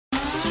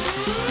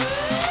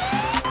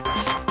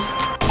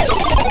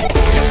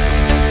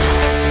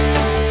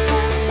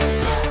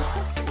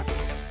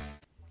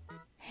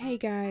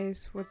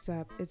guys, what's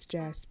up? It's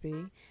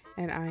Jaspy,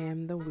 and I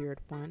am the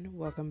weird one.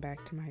 Welcome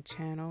back to my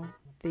channel.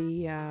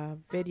 The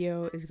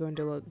video is going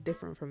to look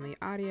different from the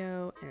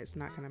audio, and it's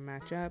not going to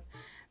match up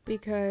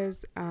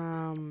because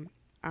I'm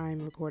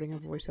recording a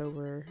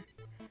voiceover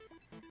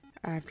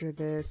after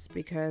this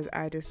because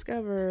I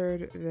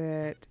discovered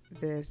that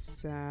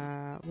this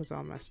was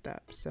all messed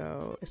up,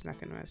 so it's not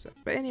gonna mess up.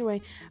 But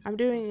anyway, I'm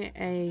doing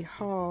a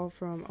haul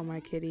from Oh My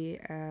Kitty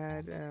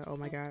at oh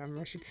my god, I'm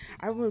rushing.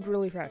 I moved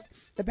really fast.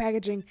 The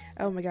packaging,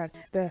 oh my god,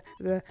 the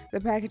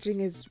packaging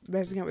is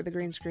messing up with the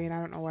green screen. I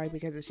don't know why,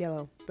 because it's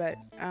yellow. But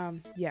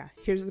yeah,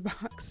 here's the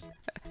box.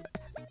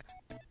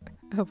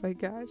 Oh my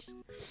gosh.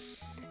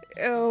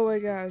 Oh my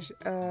gosh.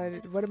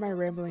 What am I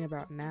rambling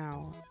about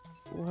now?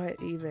 What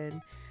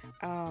even?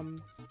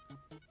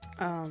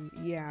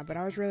 Yeah, but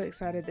I was really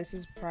excited. This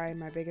is probably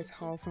my biggest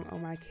haul from Oh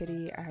My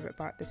Kitty. I haven't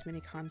bought this many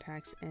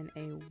contacts in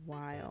a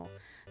while,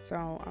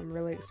 so I'm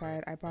really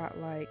excited. I bought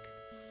like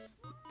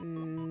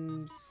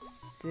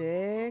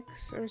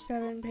 6 or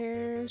 7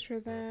 pairs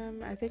for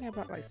them. I think I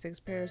bought like 6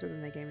 pairs, and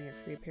then they gave me a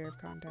free pair of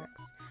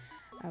contacts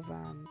of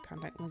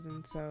contact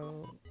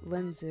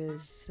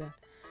lenses.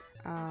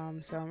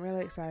 So I'm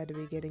really excited to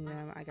be getting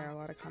them. I got a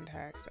lot of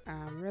contacts.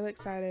 I'm really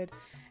excited,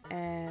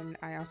 and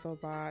I also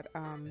bought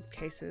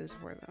cases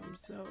for them,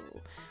 so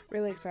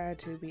really excited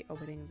to be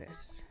opening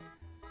this.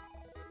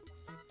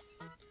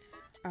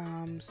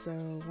 So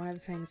one of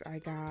the things I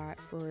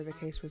got for the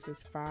case was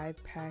this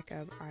 5-pack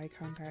of eye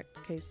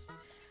contact case.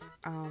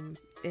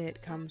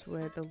 It comes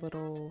with the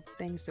little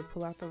things to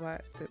pull out I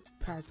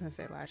was gonna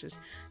say lashes,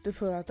 to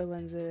pull out the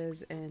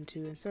lenses and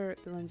to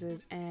insert the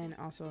lenses, and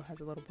also has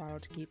a little bottle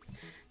to keep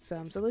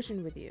some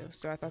solution with you.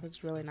 So I thought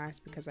that's really nice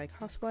because I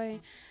cosplay,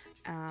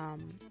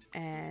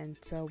 and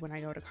so when I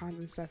go to cons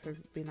and stuff, it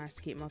would be nice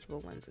to keep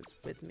multiple lenses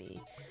with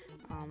me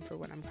for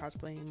when I'm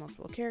cosplaying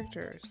multiple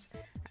characters.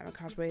 I haven't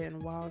cosplayed in a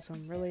while, so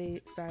I'm really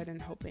excited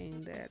and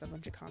hoping that a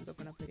bunch of cons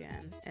open up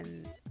again,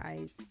 and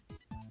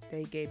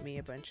they gave me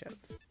a bunch of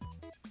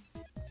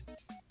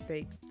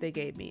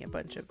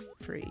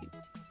free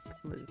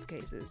lens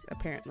cases.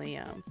 Apparently,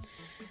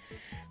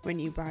 when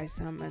you buy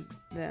some of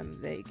them,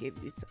 they give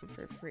you some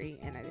for free,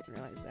 and I didn't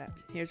realize that.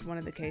 Here's one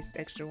of the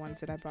extra ones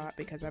that I bought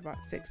because I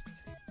bought 6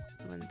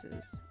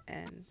 lenses,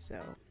 and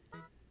so,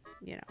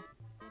 you know.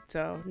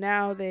 So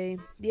now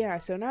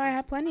so now I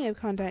have plenty of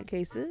contact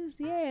cases.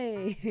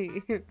 Yay!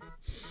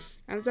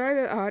 I'm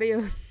sorry the audio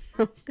is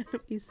gonna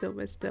be so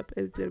messed up.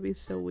 It's gonna be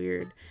so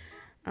weird.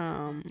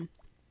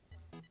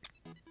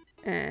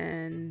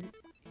 And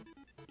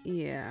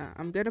yeah,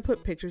 I'm gonna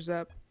put pictures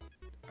up,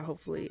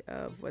 hopefully,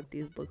 of what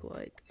these look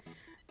like.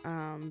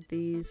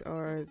 These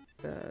are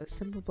the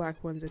simple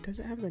black ones. It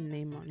doesn't have the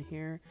name on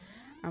here.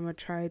 I'm gonna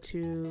try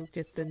to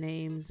get the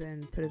names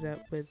and put it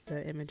up with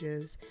the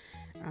images.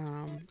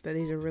 But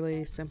these are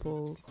really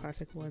simple,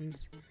 classic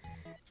ones.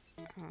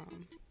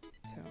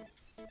 So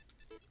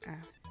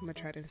I'm gonna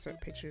try to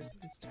insert pictures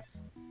and stuff.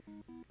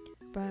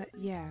 But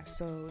yeah,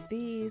 so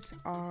these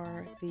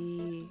are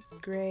the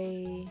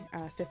gray,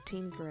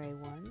 15 gray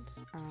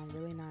ones,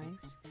 really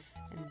nice.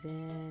 And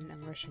then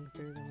I'm rushing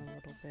through them a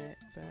little bit,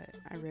 but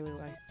I really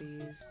like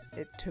these.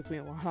 It took me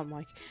a while. I'm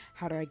like,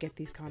 how do I get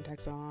these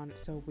contacts on?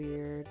 It's so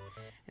weird.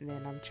 And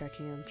then I'm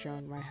checking them,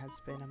 showing my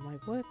husband. I'm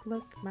like, look,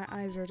 my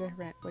eyes are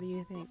different. What do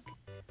you think?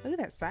 Look at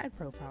that side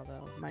profile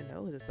though. My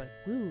nose is like,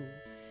 woo.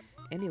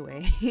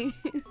 Anyways.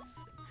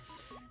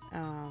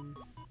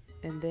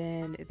 And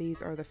then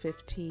these are the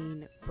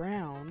 15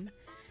 brown.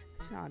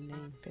 It's an odd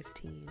name,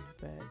 15,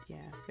 but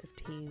yeah,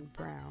 15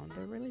 brown.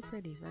 They're really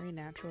pretty, very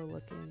natural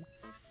looking.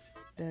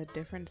 The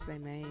difference they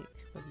make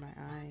with my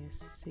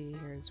eyes. See,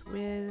 here's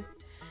with,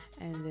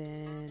 and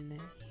then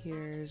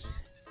here's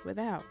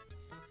without.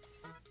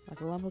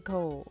 Like a lump of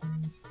coal.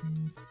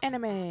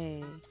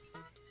 Anime!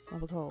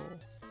 Lump of coal.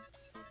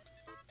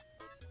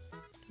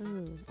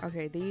 Ooh,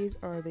 okay, these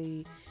are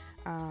the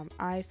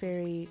Eye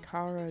Fairy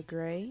Kara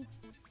Gray.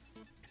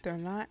 They're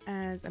not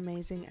as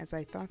amazing as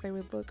I thought they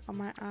would look on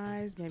my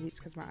eyes. Maybe it's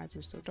because my eyes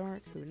are so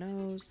dark. Who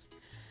knows?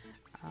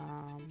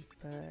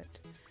 But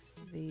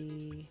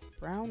the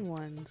brown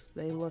ones,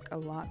 they look a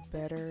lot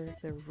better.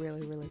 They're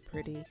really, really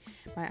pretty.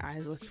 My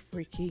eyes look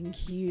freaking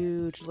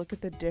huge. Look at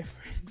the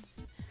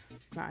difference.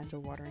 My eyes are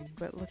watering,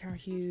 but look how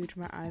huge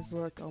my eyes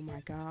look. Oh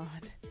my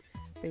god.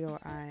 Big old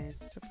eyes.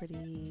 So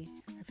pretty.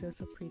 I feel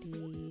so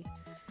pretty.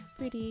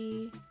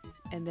 Pretty.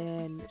 And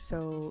then,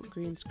 so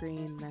green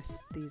screen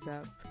messed these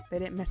up. They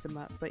didn't mess them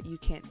up, but you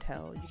can't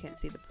tell. You can't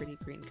see the pretty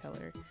green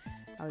color.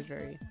 I was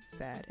very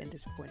sad and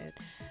disappointed,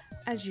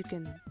 as you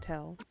can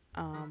tell.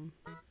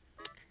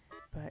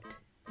 But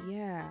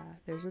yeah,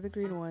 those are the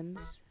green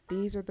ones.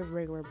 These are the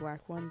regular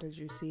black ones, as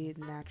you see,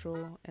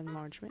 natural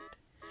enlargement.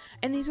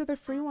 And these are the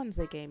free ones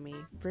they gave me.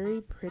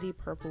 Very pretty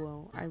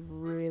purple. I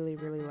really,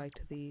 really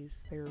liked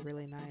these. They were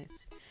really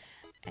nice.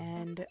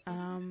 And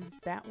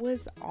that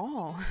was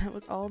all. That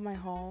was all of my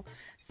haul.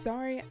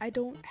 Sorry I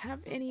don't have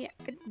any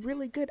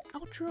really good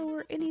outro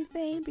or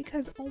anything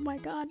because, oh my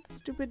god,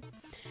 stupid.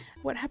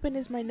 What happened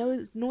is my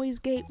noise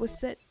gate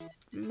was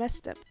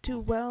messed up too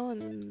well,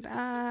 and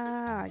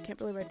I can't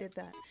believe I did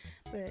that.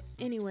 But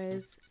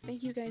anyways,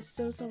 thank you guys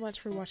so much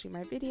for watching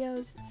my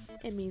videos.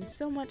 It means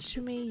so much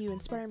to me. You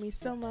inspire me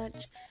so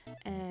much,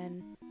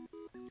 and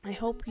I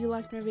hope you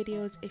liked my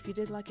videos. If you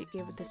did like it,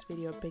 give this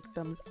video a big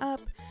thumbs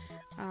up.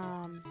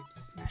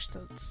 Smash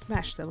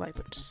the like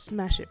button. Just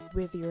smash it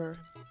with your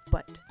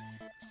butt.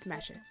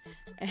 Smash it.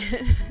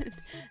 And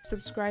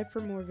subscribe for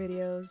more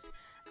videos.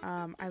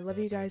 I love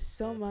you guys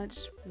so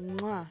much.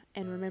 Mwah.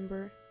 And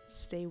remember,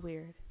 stay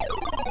weird.